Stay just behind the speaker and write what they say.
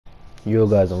Yo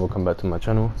guys, and welcome back to my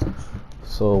channel.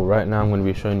 So right now I'm going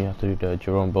to be showing you how to do the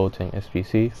Jerome Boateng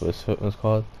SBC for his Futmas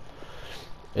card.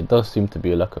 It does seem to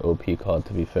be like an OP card,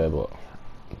 to be fair, but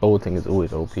Boateng is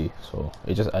always OP, so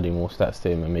it's just adding more stats to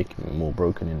him and making him more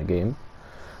broken in the game.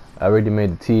 I already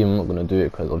made the team. I'm not going to do it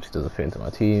because obviously it doesn't fit into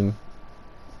my team.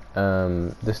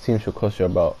 This team should cost you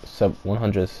about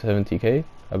 170k,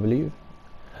 I believe.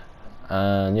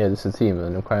 And yeah, this is the team,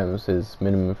 and the requirements is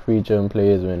minimum 3 German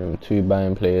players, minimum 2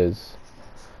 Bayern players,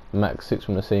 max 6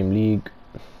 from the same league,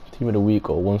 team of the week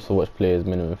or once to watch players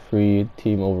minimum 3,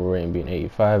 team overall rating being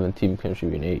 85, and team chemistry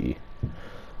being 80.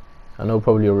 I know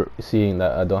probably you're seeing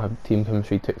that I don't have team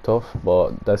chemistry ticked off,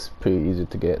 but that's pretty easy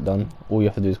to get done. All you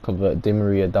have to do is convert Di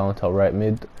Maria down to a right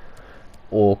mid,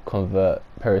 or convert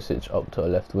Perisic up to a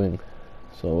left wing.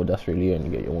 So that's really it, and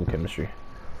you get your one chemistry.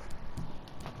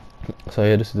 So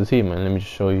yeah, this is the team, and let me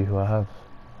just show you who I have.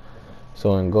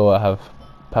 So in goal I have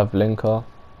Pavlenka,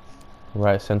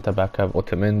 right centre back I have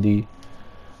Otamendi,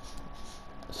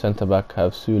 centre back I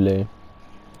have Sule,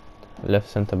 left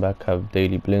centre back I have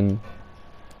Daley Blind,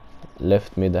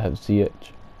 left mid I have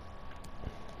Ziyech,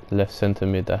 left centre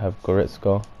mid I have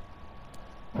Goretzka,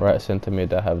 right centre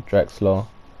mid I have Draxler,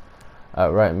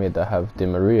 at right mid I have Di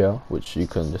Maria, which you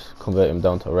can just convert him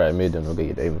down to a right mid and it'll get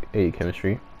you the 80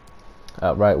 chemistry.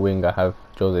 At right wing I have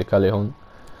Jose Callejon,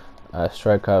 at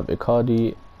striker I have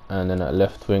Icardi, and then at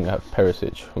left wing I have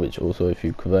Perisic, which also if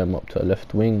you convert him up to a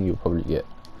left wing you'll probably get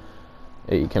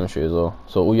 80 chemistry as well.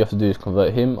 So all you have to do is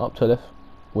convert him up to a left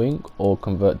wing or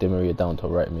convert Di Maria down to a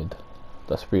right mid.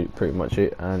 That's pretty much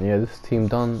it. And yeah, this team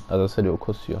done. As I said, it will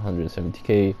cost you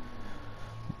 170k.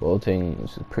 Boateng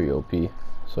is pretty OP.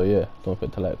 So yeah, don't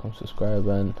forget to like and subscribe,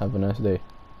 and have a nice day.